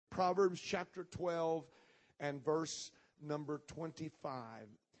Proverbs chapter 12 and verse number 25.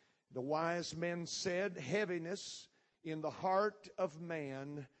 The wise men said, heaviness in the heart of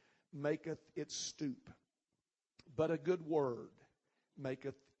man maketh it stoop, but a good word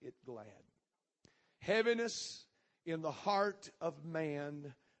maketh it glad. Heaviness in the heart of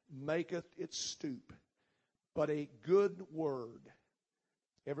man maketh it stoop, but a good word.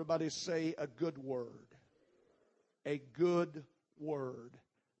 Everybody say a good word. A good word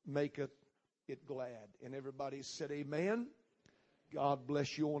maketh it glad. And everybody said amen. God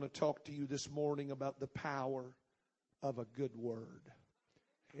bless you. I want to talk to you this morning about the power of a good word.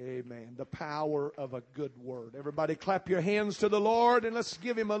 Amen. The power of a good word. Everybody clap your hands to the Lord and let's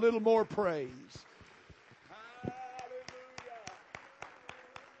give Him a little more praise.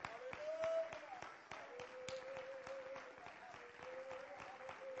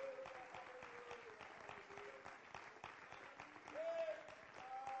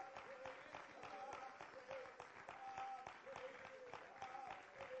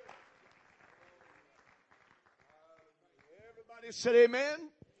 Everybody said amen.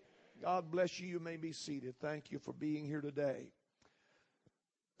 God bless you. You may be seated. Thank you for being here today.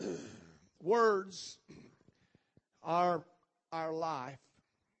 Words are our life.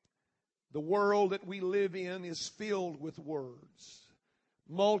 The world that we live in is filled with words.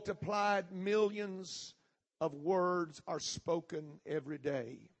 Multiplied millions of words are spoken every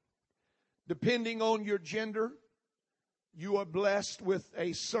day. Depending on your gender, you are blessed with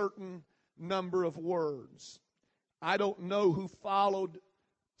a certain number of words. I don't know who followed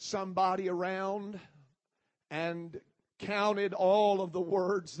somebody around and counted all of the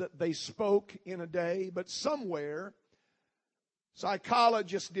words that they spoke in a day, but somewhere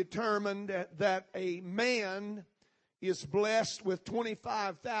psychologists determined that a man is blessed with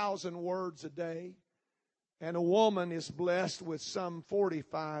 25,000 words a day and a woman is blessed with some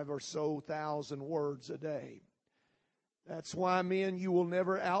 45 or so thousand words a day. That's why, men, you will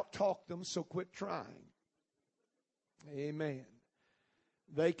never out-talk them, so quit trying. Amen.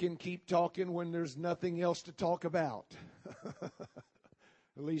 They can keep talking when there's nothing else to talk about.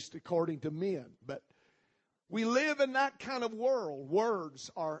 At least according to men. But we live in that kind of world. Words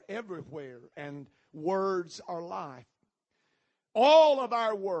are everywhere and words are life. All of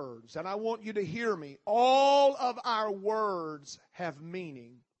our words, and I want you to hear me, all of our words have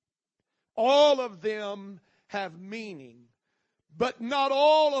meaning. All of them have meaning. But not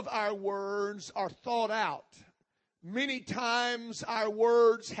all of our words are thought out. Many times our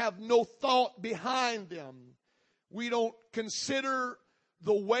words have no thought behind them. We don't consider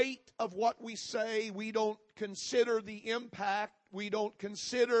the weight of what we say. We don't consider the impact. We don't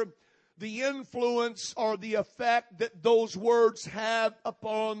consider the influence or the effect that those words have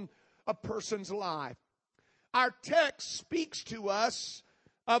upon a person's life. Our text speaks to us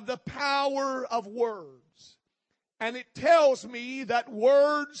of the power of words. And it tells me that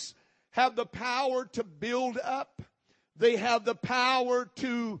words have the power to build up. They have the power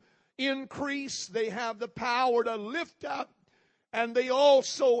to increase. They have the power to lift up. And they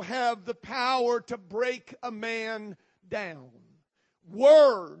also have the power to break a man down.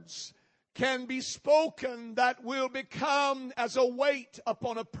 Words can be spoken that will become as a weight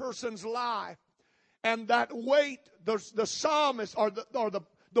upon a person's life. And that weight, the psalmist or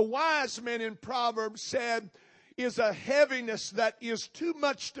the wise men in Proverbs said, is a heaviness that is too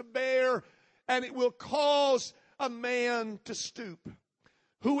much to bear, and it will cause a man to stoop.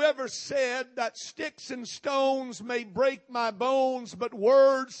 Whoever said that sticks and stones may break my bones, but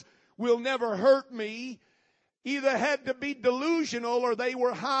words will never hurt me, either had to be delusional or they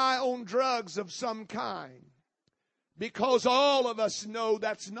were high on drugs of some kind. Because all of us know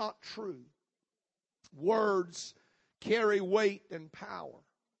that's not true. Words carry weight and power.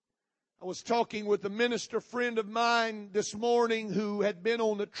 I was talking with a minister friend of mine this morning who had been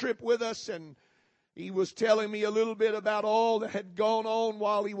on the trip with us, and he was telling me a little bit about all that had gone on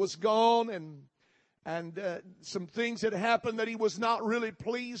while he was gone and some things had happened that he was not really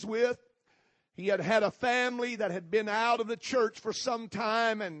pleased with. He had had a family that had been out of the church for some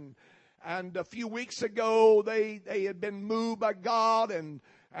time, and a few weeks ago they had been moved by God, and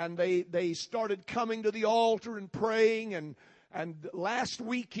they started coming to the altar and praying, and last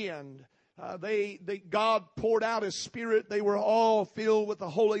weekend God poured out His Spirit. They were all filled with the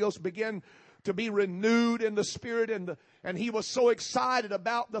Holy Ghost, began to be renewed in the Spirit, and he was so excited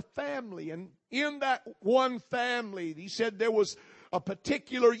about the family. And in that one family, he said there was a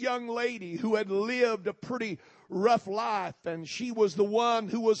particular young lady who had lived a pretty rough life, and she was the one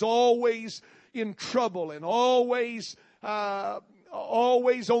who was always in trouble and always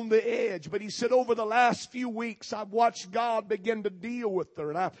always on the edge. But he said, over the last few weeks, I've watched God begin to deal with her.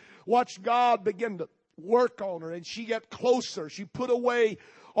 And I've watched God begin to work on her. And she got closer. She put away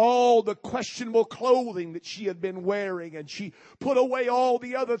all the questionable clothing that she had been wearing. And she put away all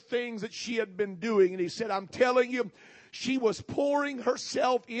the other things that she had been doing. And he said, I'm telling you, she was pouring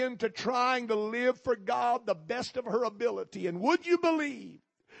herself into trying to live for God the best of her ability. And would you believe,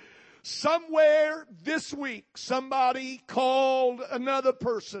 somewhere this week, somebody called another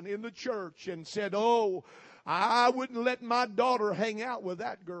person in the church and said, oh, I wouldn't let my daughter hang out with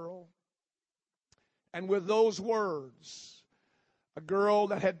that girl. And with those words, a girl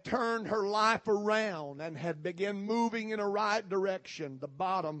that had turned her life around and had begun moving in a right direction, the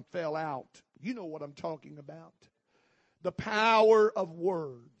bottom fell out. You know what I'm talking about. The power of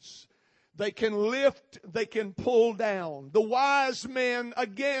words. They can lift, they can pull down. The wise men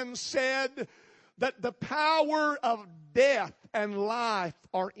again said that the power of death and life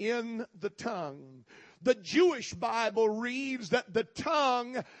are in the tongue. The Jewish Bible reads that the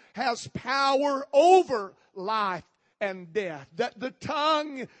tongue has power over life and death. That the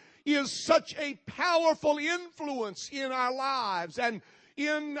tongue is such a powerful influence in our lives and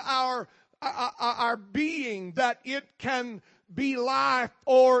in our being that it can be life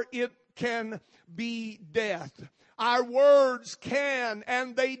or it can be death. Our words can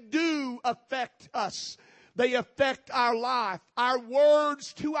and they do affect us. They affect our life. Our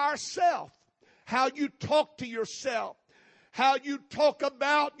words to ourselves. How you talk to yourself. How you talk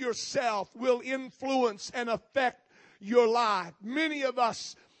about yourself will influence and affect your life. Many of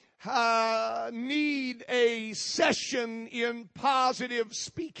us need a session in positive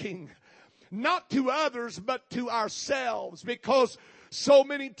speaking. Not to others, but to ourselves. Because so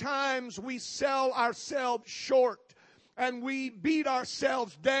many times we sell ourselves short and we beat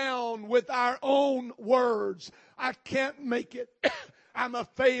ourselves down with our own words. I can't make it. I'm a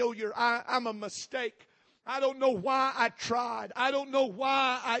failure. I'm a mistake. I don't know why I tried. I don't know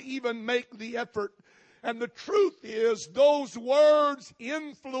why I even make the effort. And the truth is, those words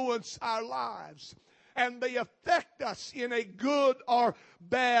influence our lives. And they affect us in a good or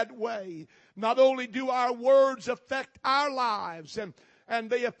bad way. Not only do our words affect our lives and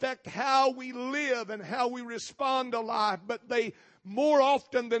they affect how we live and how we respond to life, but they more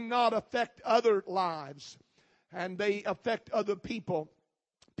often than not affect other lives. And they affect other people.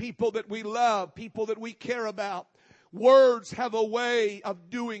 People that we love, people that we care about. Words have a way of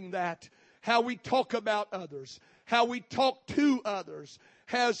doing that. How we talk about others, how we talk to others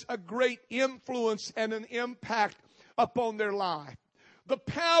has a great influence and an impact upon their life. The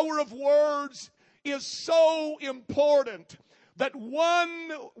power of words is so important that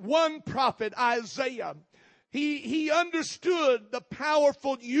one prophet, Isaiah, he understood the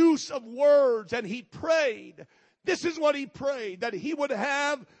powerful use of words and he prayed. This is what he prayed, that he would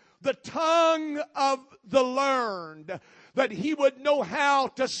have the tongue of the learned, that he would know how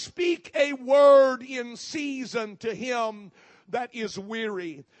to speak a word in season to him that is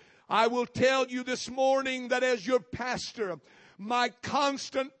weary. I will tell you this morning that as your pastor, my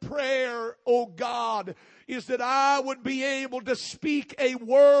constant prayer, oh God, is that I would be able to speak a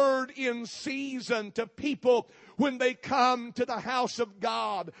word in season to people when they come to the house of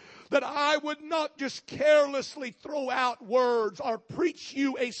God. That I would not just carelessly throw out words or preach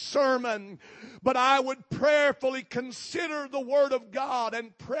you a sermon, but I would prayerfully consider the Word of God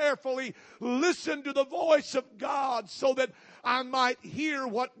and prayerfully listen to the voice of God so that I might hear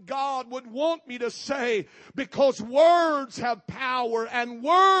what God would want me to say, because words have power and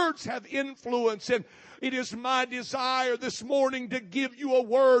words have influence. And it is my desire this morning to give you a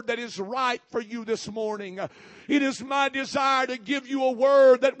word that is right for you this morning. It is my desire to give you a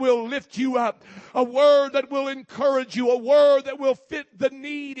word that will lift you up, a word that will encourage you, a word that will fit the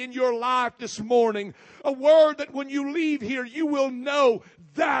need in your life this morning, a word that when you leave here you will know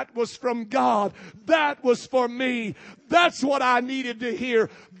that was from God. That was for me. That's what I needed to hear.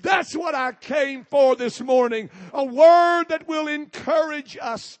 That's what I came for this morning. A word that will encourage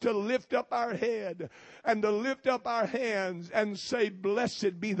us to lift up our head and to lift up our hands and say,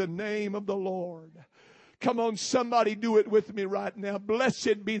 blessed be the name of the Lord. Come on, somebody do it with me right now.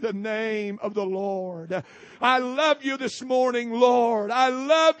 Blessed be the name of the Lord. I love you this morning, Lord. I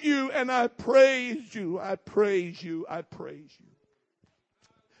love you and I praise you. I praise you. I praise you.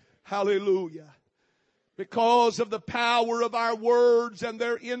 Hallelujah. Because of the power of our words and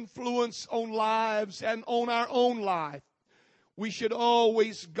their influence on lives and on our own life, we should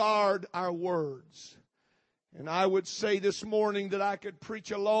always guard our words. And I would say this morning that I could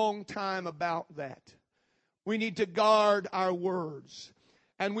preach a long time about that. We need to guard our words.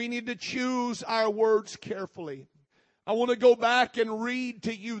 And we need to choose our words carefully. I want to go back and read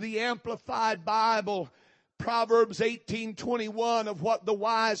to you the Amplified Bible, Proverbs 18:21, of what the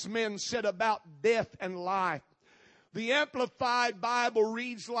wise men said about death and life. The Amplified Bible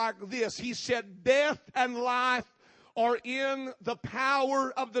reads like this. He said, death and life are in the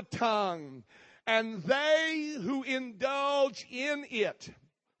power of the tongue, and they who indulge in it,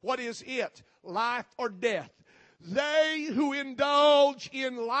 what is it? Life or death. They who indulge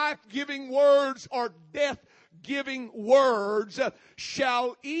in life-giving words or death-giving words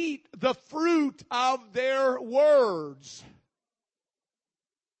shall eat the fruit of their words.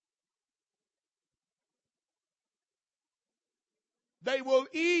 They will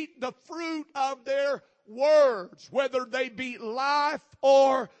eat the fruit of their words, whether they be life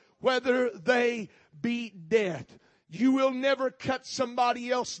or whether they be death. You will never cut somebody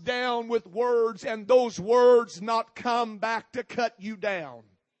else down with words and those words not come back to cut you down.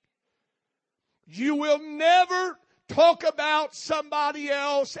 You will never talk about somebody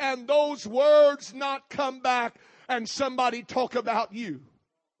else and those words not come back and somebody talk about you.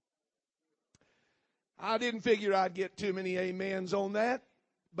 I didn't figure I'd get too many amens on that,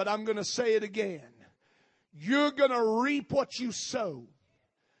 but I'm going to say it again. You're going to reap what you sow.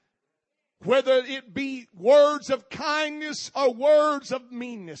 Whether it be words of kindness or words of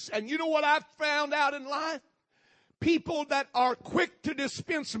meanness. And you know what I've found out in life? People that are quick to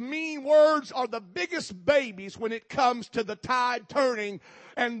dispense mean words are the biggest babies when it comes to the tide turning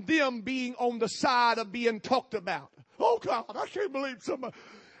and them being on the side of being talked about. Oh God, I can't believe somebody.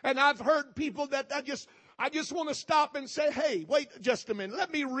 And I've heard people that I just want to stop and say, hey, wait just a minute.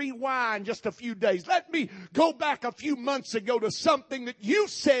 Let me rewind just a few days. Let me go back a few months ago to something that you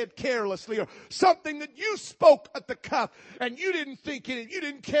said carelessly or something that you spoke at the cuff and you didn't think it, you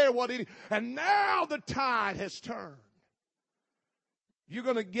didn't care what it, and now the tide has turned. You're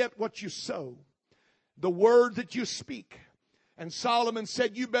going to get what you sow. The word that you speak. And Solomon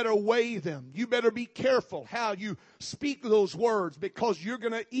said, you better weigh them. You better be careful how you speak those words because you're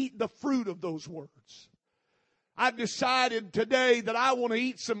going to eat the fruit of those words. I've decided today that I want to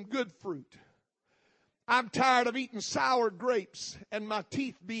eat some good fruit. I'm tired of eating sour grapes and my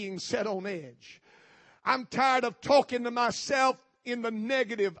teeth being set on edge. I'm tired of talking to myself in the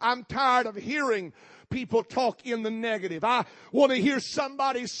negative. I'm tired of hearing people talk in the negative. I want to hear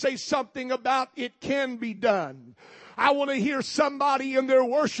somebody say something about it can be done. I want to hear somebody in their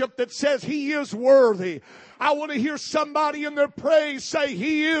worship that says He is worthy. I want to hear somebody in their praise say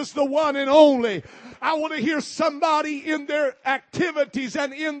He is the one and only. I want to hear somebody in their activities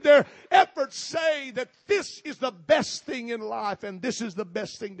and in their efforts say that this is the best thing in life and this is the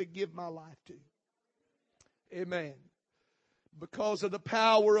best thing to give my life to. Amen. Because of the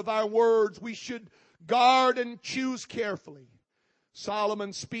power of our words, we should guard and choose carefully.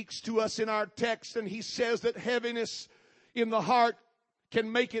 Solomon speaks to us in our text and he says that heaviness in the heart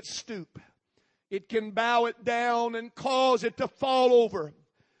can make it stoop. It can bow it down and cause it to fall over.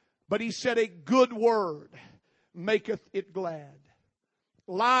 But he said a good word maketh it glad.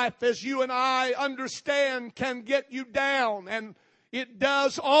 Life, as you and I understand, can get you down, and it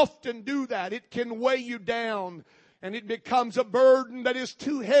does often do that. It can weigh you down and it becomes a burden that is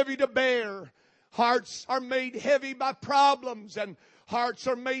too heavy to bear. Hearts are made heavy by problems, and hearts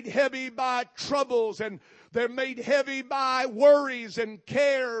are made heavy by troubles, and they're made heavy by worries and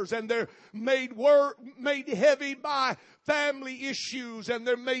cares, and they're made heavy by family issues, and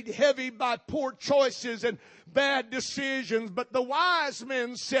they're made heavy by poor choices and bad decisions. But the wise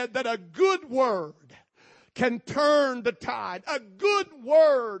men said that a good word can turn the tide. A good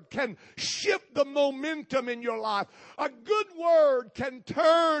word can shift the momentum in your life. A good word can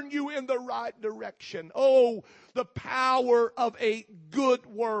turn you in the right direction. Oh, the power of a good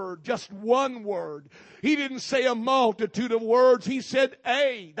word. Just one word. He didn't say a multitude of words. He said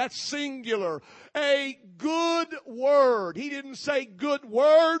a. That's singular. A good word. He didn't say good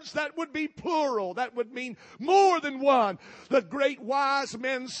words. That would be plural. That would mean more than one. The great wise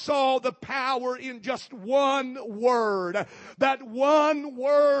men saw the power in just one word. That one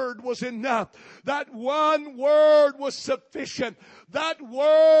word was enough. That one word was sufficient. That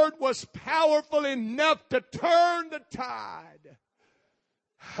word was powerful enough to turn the tide.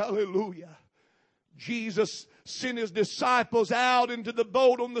 Hallelujah. Jesus sent His disciples out into the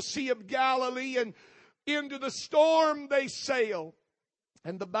boat on the Sea of Galilee, and into the storm they sailed.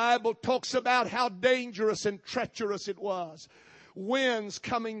 And the Bible talks about how dangerous and treacherous it was. Winds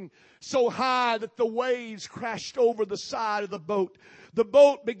coming so high that the waves crashed over the side of the boat. The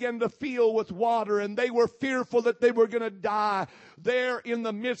boat began to fill with water, and they were fearful that they were going to die there in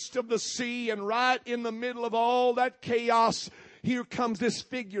the midst of the sea. And right in the middle of all that chaos, here comes this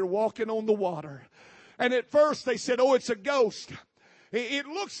figure walking on the water. And at first they said, oh, it's a ghost. It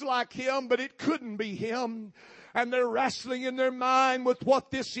looks like him, but it couldn't be him. And they're wrestling in their mind with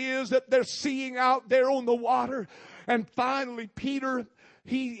what this is that they're seeing out there on the water. And finally, Peter,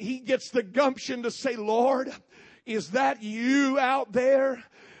 he gets the gumption to say, Lord, is that you out there?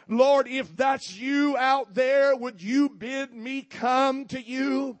 Lord, if that's you out there, would you bid me come to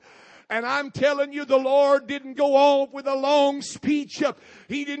you? And I'm telling you, the Lord didn't go off with a long speech.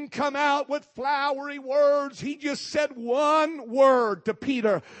 He didn't come out with flowery words. He just said one word to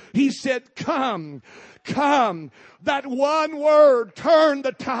Peter. He said, come. Come. That one word turned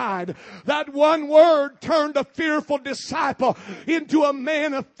the tide. That one word turned a fearful disciple into a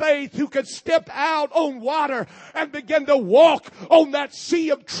man of faith who could step out on water and begin to walk on that sea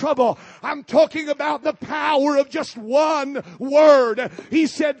of trouble. I'm talking about the power of just one word. He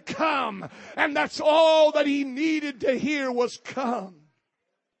said, come. And that's all that he needed to hear was come.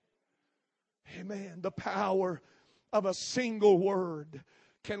 Amen. The power of a single word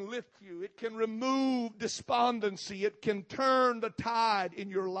can lift you. It can remove despondency. It can turn the tide in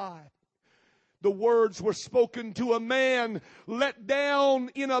your life. The words were spoken to a man let down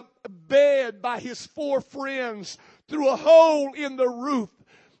in a bed by his 4 friends through a hole in the roof.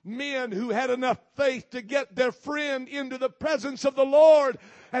 Men who had enough faith to get their friend into the presence of the Lord.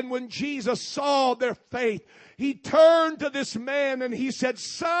 And when Jesus saw their faith, he turned to this man and he said,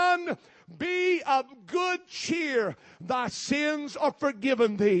 son, be of good cheer. Thy sins are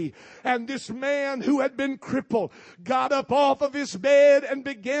forgiven thee. And this man who had been crippled got up off of his bed and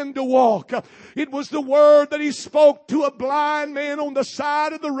began to walk. It was the word that he spoke to a blind man on the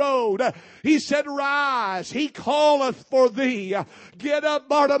side of the road. He said, rise, he calleth for thee. Get up,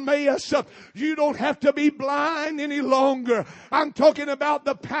 Bartimaeus. You don't have to be blind any longer. I'm talking about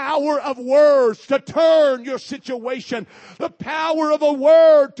the power of words to turn your situation. The power of a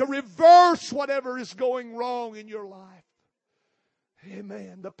word to reverse whatever is going wrong in your life.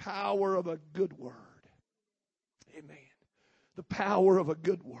 Amen. The power of a good word. Amen. The power of a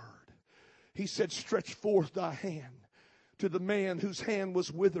good word. He said, stretch forth thy hand to the man whose hand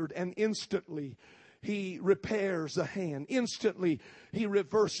was withered, and instantly he repairs the hand. Instantly he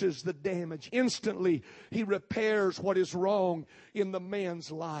reverses the damage. Instantly he repairs what is wrong in the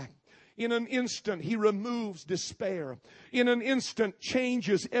man's life. In an instant, he removes despair. In an instant,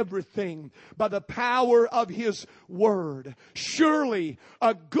 changes everything by the power of his word. Surely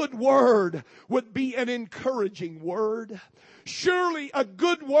a good word would be an encouraging word. Surely a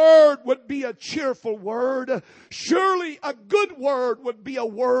good word would be a cheerful word. Surely a good word would be a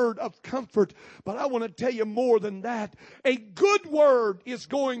word of comfort. But I want to tell you more than that. A good word is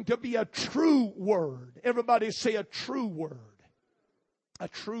going to be a true word. Everybody say a true word. A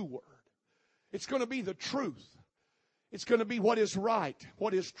true word. It's going to be the truth. It's going to be what is right,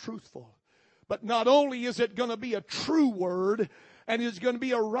 what is truthful. But not only is it going to be a true word, and it's going to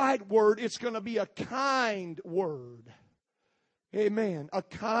be a right word, it's going to be a kind word. Amen. A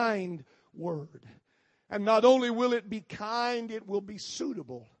kind word. And not only will it be kind, it will be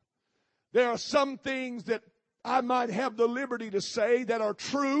suitable. There are some things that I might have the liberty to say that are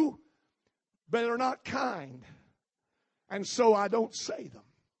true, but are not kind. And so I don't say them.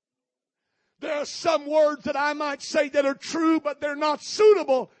 There are some words that I might say that are true, but they're not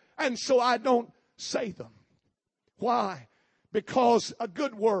suitable, and so I don't say them. Why? Because a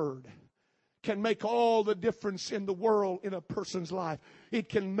good word can make all the difference in the world in a person's life. It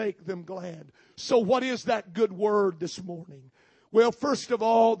can make them glad. So what is that good word this morning? Well, first of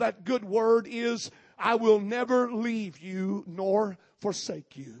all, that good word is, I will never leave you nor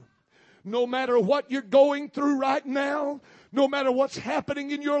forsake you. No matter what you're going through right now, no matter what's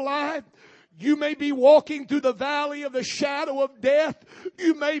happening in your life, you may be walking through the valley of the shadow of death.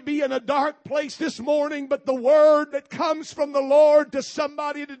 You may be in a dark place this morning, but the word that comes from the Lord to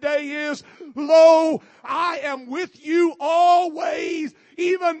somebody today is, lo, I am with you always,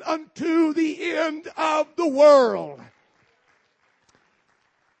 even unto the end of the world.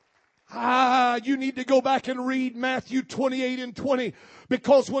 You need to go back and read Matthew 28 and 20.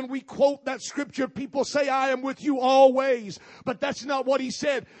 Because when we quote that scripture, people say, I am with you always. But that's not what he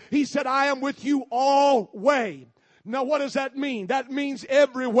said. He said, I am with you always. Now, what does that mean? That means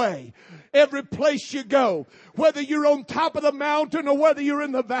every way. Every place you go. Whether you're on top of the mountain or whether you're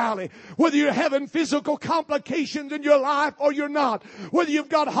in the valley. Whether you're having physical complications in your life or you're not. Whether you've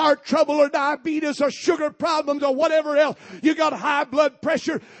got heart trouble or diabetes or sugar problems or whatever else. You got high blood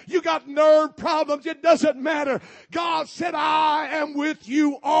pressure. You got nerve problems. It doesn't matter. God said, I am with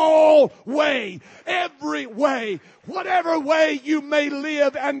you always. Every way. Whatever way you may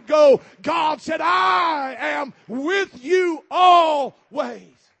live and go. God said, I am with you always.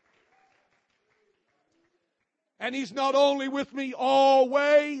 And He's not only with me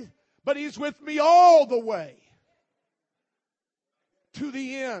always, but He's with me all the way. To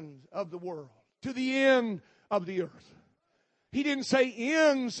the end of the world. To the end of the earth. He didn't say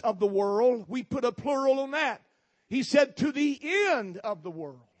ends of the world. We put a plural on that. He said to the end of the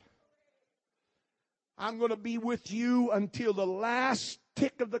world. I'm going to be with you until the last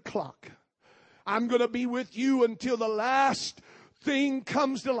tick of the clock. I'm going to be with you until the last thing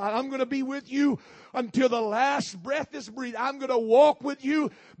comes to light. I'm going to be with you until the last breath is breathed. I'm going to walk with you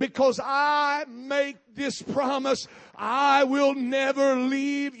because I make this promise. I will never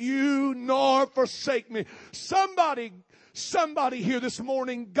leave you nor forsake me. Somebody here this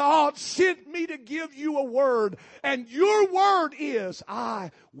morning, God sent me to give you a word. And your word is,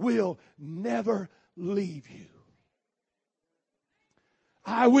 I will never leave you.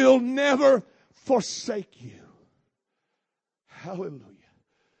 I will never forsake you. Hallelujah.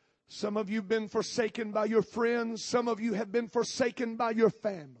 Some of you have been forsaken by your friends. Some of you have been forsaken by your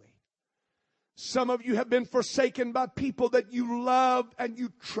family. Some of you have been forsaken by people that you loved and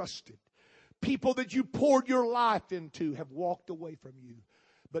you trusted. People that you poured your life into have walked away from you.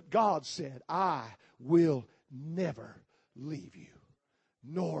 But God said, I will never leave you,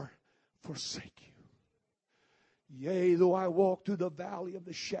 nor forsake you. Yea, though I walk through the valley of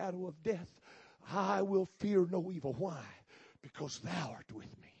the shadow of death, I will fear no evil. Why? Because thou art with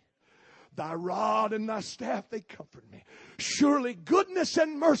me. Thy rod and thy staff, they comfort me. Surely goodness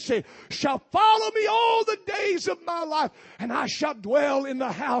and mercy shall follow me all the days of my life, and I shall dwell in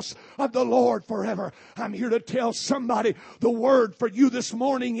the house of the Lord forever. I'm here to tell somebody the word for you this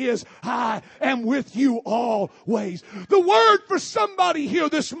morning is, I am with you always. The word for somebody here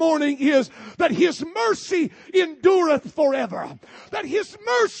this morning is that His mercy endureth forever. That His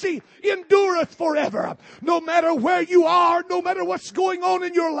mercy endureth forever. No matter where you are, no matter what's going on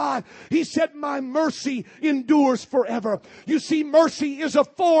in your life, He said, my mercy endures forever. You see, mercy is a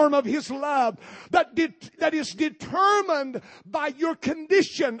form of His love that is determined by your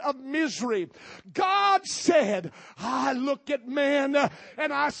condition of misery. God said, I look at man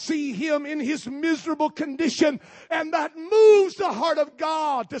and I see him in his miserable condition, and that moves the heart of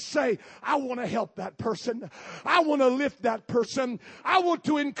God to say, I want to help that person. I want to lift that person. I want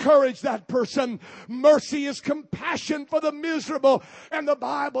to encourage that person. Mercy is compassion for the miserable, and the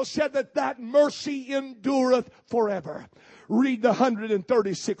Bible said that mercy endureth forever. Read the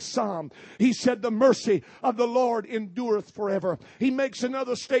 136th Psalm. He said, the mercy of the Lord endureth forever. He makes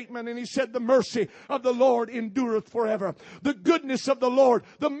another statement and he said, the mercy of the Lord endureth forever. The goodness of the Lord,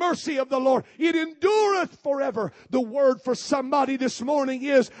 the mercy of the Lord, it endureth forever. The word for somebody this morning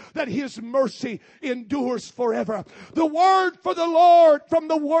is that His mercy endures forever. The word for the Lord, from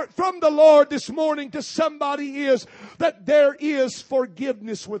the Lord this morning to somebody is that there is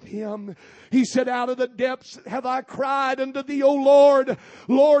forgiveness with Him. He said, out of the depths have I cried unto thee, O Lord.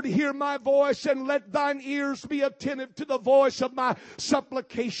 Lord, hear my voice, and let thine ears be attentive to the voice of my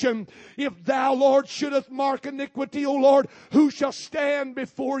supplication. If thou, Lord, shouldest mark iniquity, O Lord, who shall stand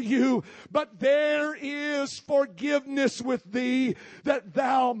before you? But there is forgiveness with thee, that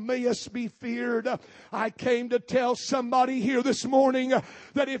thou mayest be feared. I came to tell somebody here this morning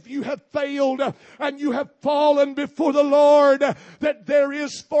that if you have failed and you have fallen before the Lord, that there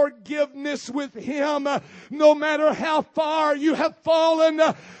is forgiveness with Him. No matter how far you have fallen,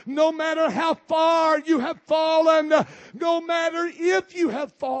 no matter how far you have fallen, no matter if you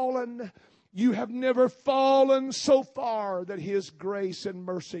have fallen, you have never fallen so far that His grace and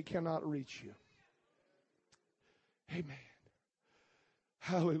mercy cannot reach you. Amen.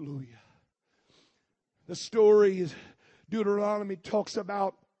 Hallelujah. The story, Deuteronomy talks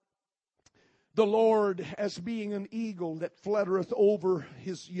about the Lord as being an eagle that fluttereth over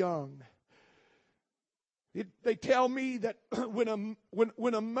his young. They tell me that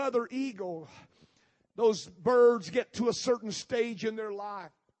when a mother eagle, those birds get to a certain stage in their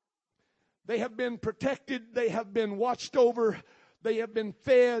life, they have been protected, they have been watched over, they have been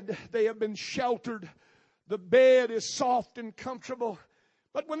fed, they have been sheltered. The bed is soft and comfortable.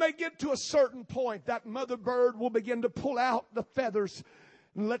 But when they get to a certain point, that mother bird will begin to pull out the feathers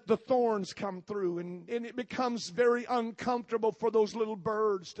and let the thorns come through. And it becomes very uncomfortable for those little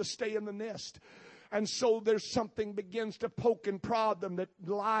birds to stay in the nest. And so there's something begins to poke and prod them that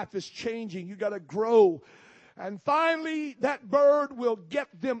life is changing. You got to grow. And finally, that bird will get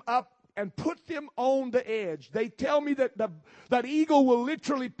them up and put them on the edge. They tell me that that eagle will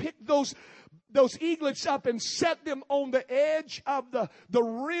literally pick those eaglets up and set them on the edge of the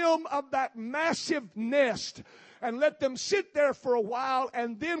rim of that massive nest and let them sit there for a while,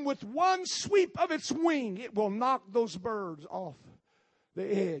 and then with one sweep of its wing, it will knock those birds off the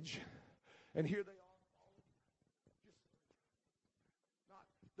edge. And here they are.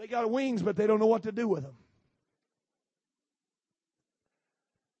 They got wings, but they don't know what to do with them.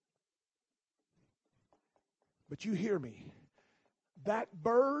 But you hear me. That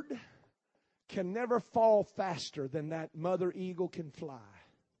bird can never fall faster than that mother eagle can fly.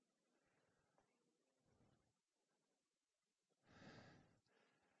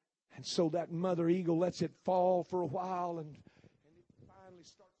 And so that mother eagle lets it fall for a while, and it finally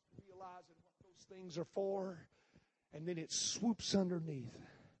starts realizing what those things are for, and then it swoops underneath.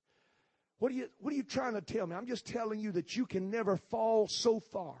 What are you trying to tell me? I'm just telling you that you can never fall so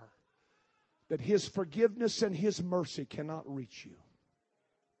far that His forgiveness and His mercy cannot reach you.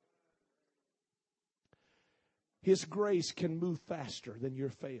 His grace can move faster than your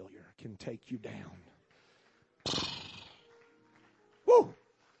failure can take you down. Woo!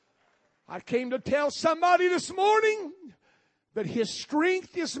 I came to tell somebody this morning that His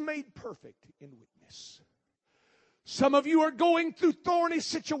strength is made perfect in weakness. Some of you are going through thorny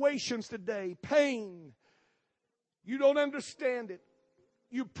situations today, pain. You don't understand it.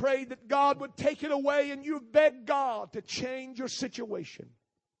 You prayed that God would take it away, and you've begged God to change your situation.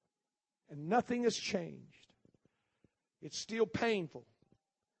 And nothing has changed. It's still painful.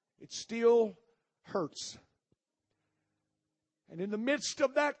 It still hurts. And in the midst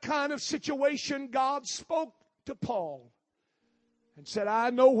of that kind of situation, God spoke to Paul and said, I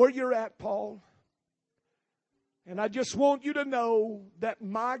know where you're at, Paul. And I just want you to know that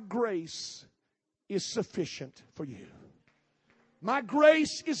my grace is sufficient for you. My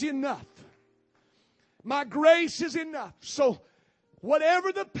grace is enough. My grace is enough. So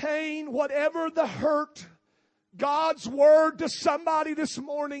whatever the pain, whatever the hurt, God's word to somebody this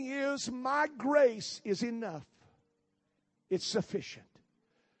morning is, my grace is enough. It's sufficient.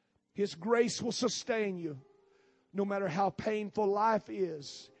 His grace will sustain you. No matter how painful life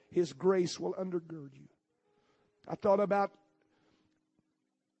is, His grace will undergird you. I thought about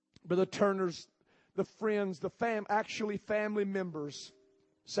Brother Turner's, the friends, actually family members,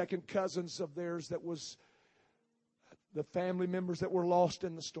 second cousins of theirs that was the family members that were lost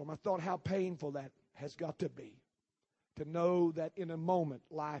in the storm. I thought how painful that has got to be. To know that in a moment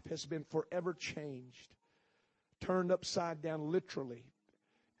life has been forever changed. Turned upside down literally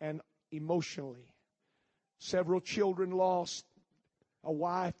and emotionally. Several children lost. A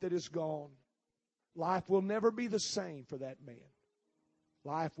wife that is gone. Life will never be the same for that man.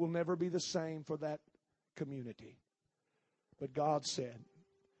 Life will never be the same for that community. But God said,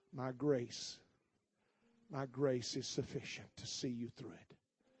 my grace is sufficient to see you through it.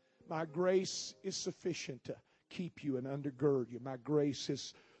 My grace is sufficient to keep you and undergird you. My grace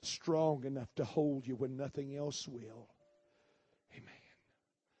is strong enough to hold you when nothing else will. Amen.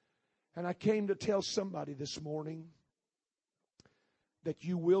 And I came to tell somebody this morning that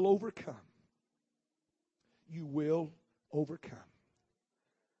you will overcome. You will overcome.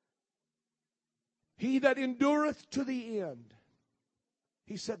 He that endureth to the end,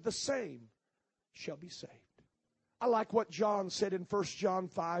 He said, the same shall be saved. I like what John said in 1 John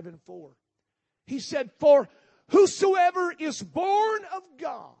 5:4. He said, for whosoever is born of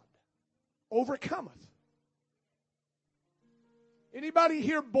God overcometh. Anybody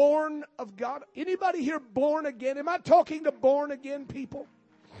here born of God? Anybody here born again? Am I talking to born again people?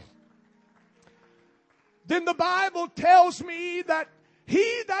 Then the Bible tells me that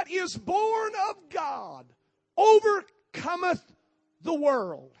he that is born of God overcometh the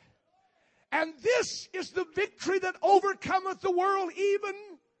world. And this is the victory that overcometh the world, even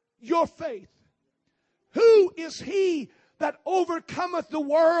your faith. Who is he that overcometh the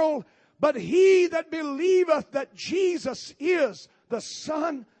world but he that believeth that Jesus is the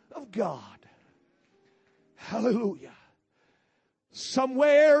Son of God? Hallelujah.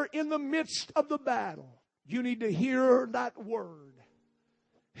 Somewhere in the midst of the battle, you need to hear that word.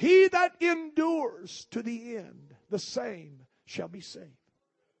 He that endures to the end, the same shall be saved.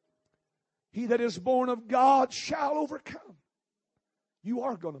 He that is born of God shall overcome. You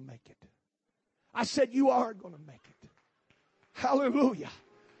are going to make it. I said you are going to make it. Hallelujah.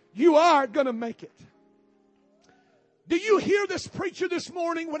 You are going to make it. Do you hear this preacher this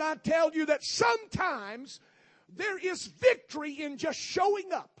morning when I tell you that sometimes there is victory in just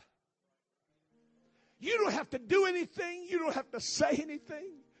showing up? You don't have to do anything. You don't have to say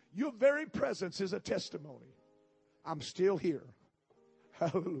anything. Your very presence is a testimony. I'm still here.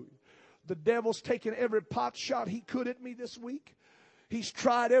 Hallelujah. The devil's taken every pot shot he could at me this week. He's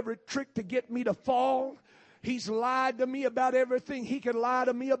tried every trick to get me to fall. He's lied to me about everything he could lie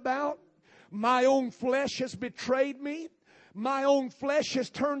to me about. My own flesh has betrayed me. My own flesh has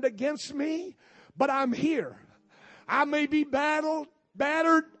turned against me. But I'm here. I may be battered.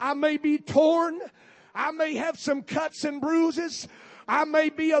 I may be torn. I may have some cuts and bruises. I may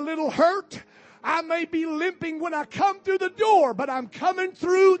be a little hurt. I may be limping when I come through the door, but I'm coming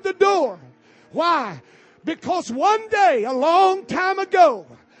through the door. Why? Because one day, a long time ago,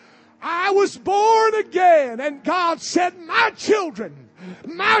 I was born again, and God said, my children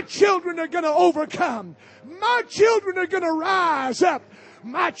are going to overcome. My children are going to rise up.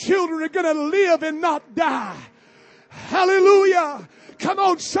 My children are going to live and not die. Hallelujah. Come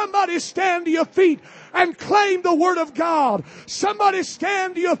on, somebody stand to your feet and claim the Word of God. Somebody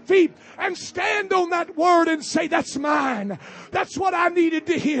stand to your feet and stand on that Word and say, that's mine. That's what I needed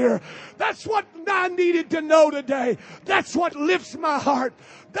to hear. That's what I needed to know today. That's what lifts my heart.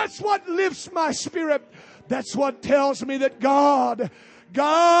 That's what lifts my spirit. That's what tells me that God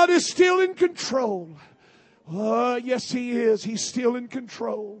is still in control. Oh, yes, He is. He's still in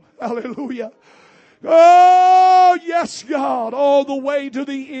control. Hallelujah. Oh, yes, God, all the way to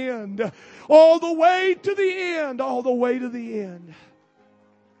the end. All the way to the end. All the way to the end.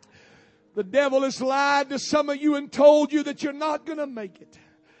 The devil has lied to some of you and told you that you're not going to make it.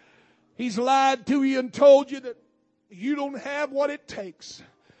 He's lied to you and told you that you don't have what it takes.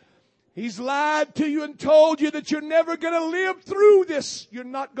 He's lied to you and told you that you're never going to live through this. You're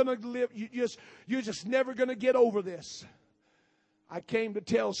not going to live. You're just never going to get over this. I came to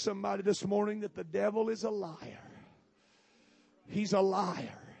tell somebody this morning that the devil is a liar. He's a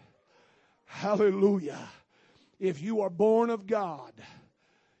liar. Hallelujah. If you are born of God,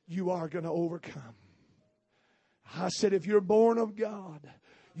 you are going to overcome. I said, if you're born of God,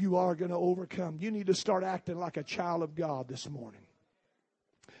 you are going to overcome. You need to start acting like a child of God this morning.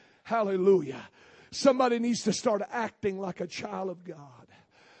 Hallelujah. Somebody needs to start acting like a child of God.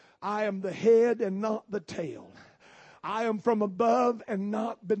 I am the head and not the tail. I am from above and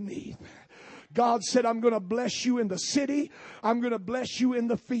not beneath. God said, I'm going to bless you in the city. I'm going to bless you in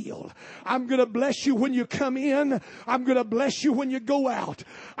the field. I'm going to bless you when you come in. I'm going to bless you when you go out.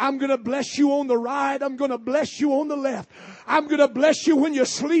 I'm going to bless you on the right. I'm going to bless you on the left. I'm going to bless you when you're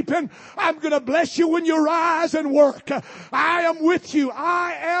sleeping. I'm going to bless you when you rise and work. I am with you.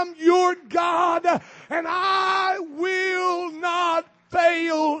 I am your God, and I will not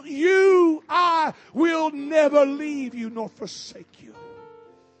fail you. I will never leave you nor forsake you.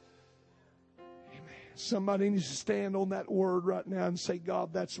 Amen. Somebody needs to stand on that word right now and say,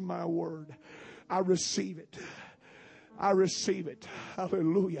 God, that's my word. I receive it. I receive it.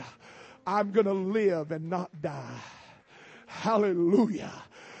 Hallelujah. I'm going to live and not die. Hallelujah.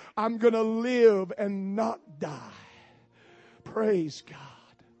 I'm going to live and not die. Praise God.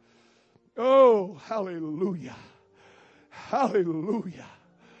 Oh, hallelujah. Hallelujah.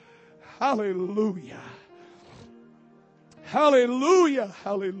 Hallelujah. Hallelujah. Hallelujah.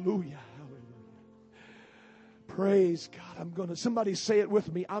 Hallelujah. Praise God. Somebody say it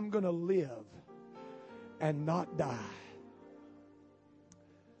with me. I'm going to live and not die.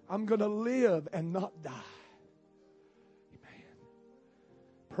 I'm going to live and not die. Amen.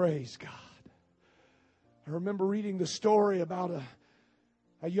 Praise God. I remember reading the story about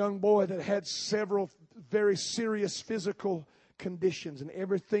a young boy that had several very serious physical conditions, and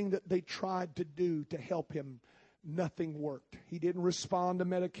everything that they tried to do to help him, nothing worked. He didn't respond to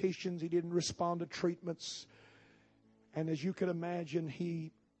medications. He didn't respond to treatments. And as you can imagine,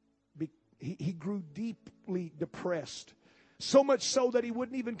 he grew deeply depressed. So much so that he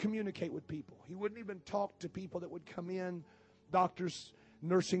wouldn't even communicate with people. He wouldn't even talk to people that would come in. Doctors,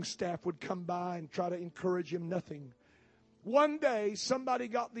 nursing staff would come by and try to encourage him. Nothing. One day, somebody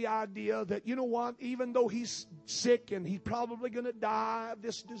got the idea that, you know what, even though he's sick and he's probably going to die of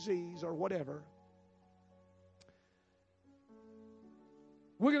this disease or whatever,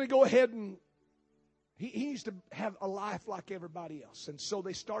 we're going to go ahead and he needs to have a life like everybody else. And so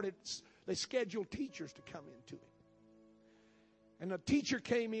they scheduled teachers to come into it. And a teacher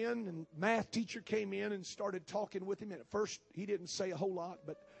came in, and math teacher came in and started talking with him. And at first, he didn't say a whole lot,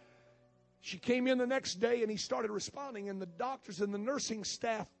 but she came in the next day and he started responding. And the doctors and the nursing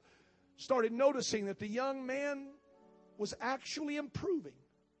staff started noticing that the young man was actually improving.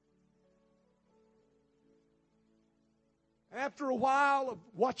 After a while of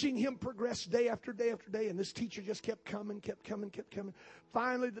watching him progress day after day after day, and this teacher just kept coming.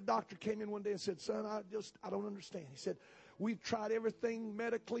 Finally, the doctor came in one day and said, son, I don't understand. He said, we've tried everything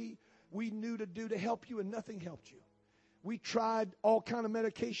medically we knew to do to help you, and nothing helped you. We tried all kind of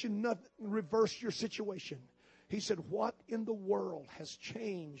medication, nothing reversed your situation. He said, what in the world has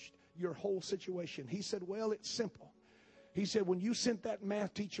changed your whole situation? He said, well, it's simple. He said, when you sent that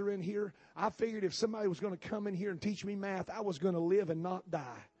math teacher in here, I figured if somebody was going to come in here and teach me math, I was going to live and not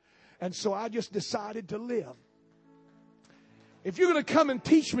die. And so I just decided to live. If you're going to come and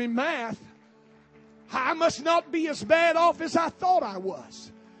teach me math, I must not be as bad off as I thought I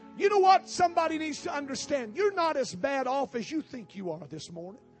was. You know what? Somebody needs to understand. You're not as bad off as you think you are this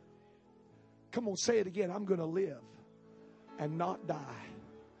morning. Come on, say it again. I'm going to live and not die.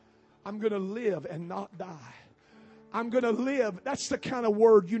 I'm going to live and not die. I'm going to live. That's the kind of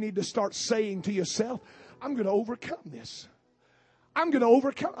word you need to start saying to yourself. I'm going to overcome this. I'm going to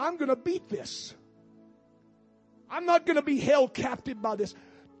overcome. I'm going to beat this. I'm not going to be held captive by this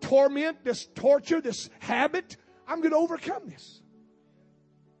torment, this torture, this habit. I'm going to overcome this.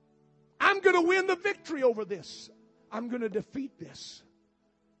 I'm going to win the victory over this. I'm going to defeat this.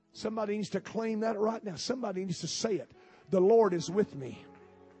 Somebody needs to claim that right now. Somebody needs to say it. The Lord is with me.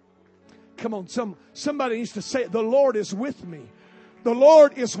 Come on, somebody needs to say it. The Lord is with me. The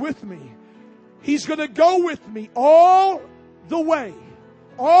Lord is with me. He's going to go with me all the way.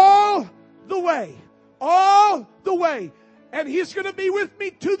 All the way. All the way. And He's going to be with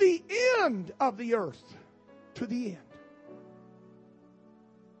me to the end of the earth. To the end.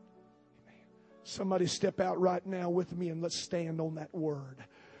 Somebody step out right now with me and let's stand on that word.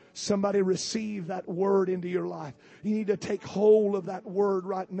 Somebody receive that word into your life. You need to take hold of that word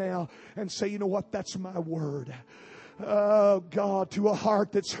right now and say, you know what, that's my word. Oh God, to a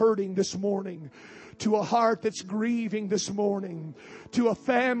heart that's hurting this morning, to a heart that's grieving this morning, to a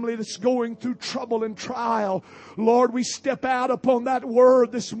family that's going through trouble and trial. Lord, we step out upon that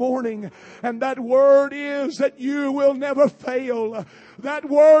word this morning, and that word is that you will never fail. That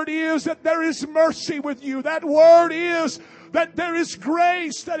word is that there is mercy with you. That word is that there is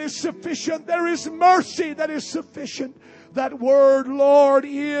grace that is sufficient. There is mercy that is sufficient. That word, Lord,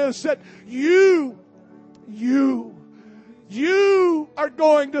 is that you are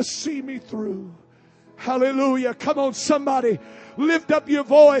going to see me through. Hallelujah. Come on, somebody. Lift up your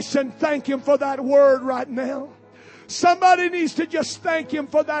voice and thank Him for that word right now. Somebody needs to just thank Him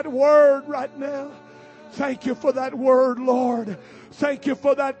for that word right now. Thank you for that word, Lord. Thank you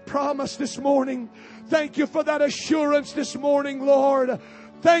for that promise this morning. Thank you for that assurance this morning, Lord.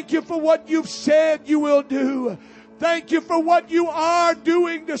 Thank you for what you've said you will do. Thank you for what you are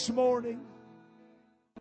doing this morning.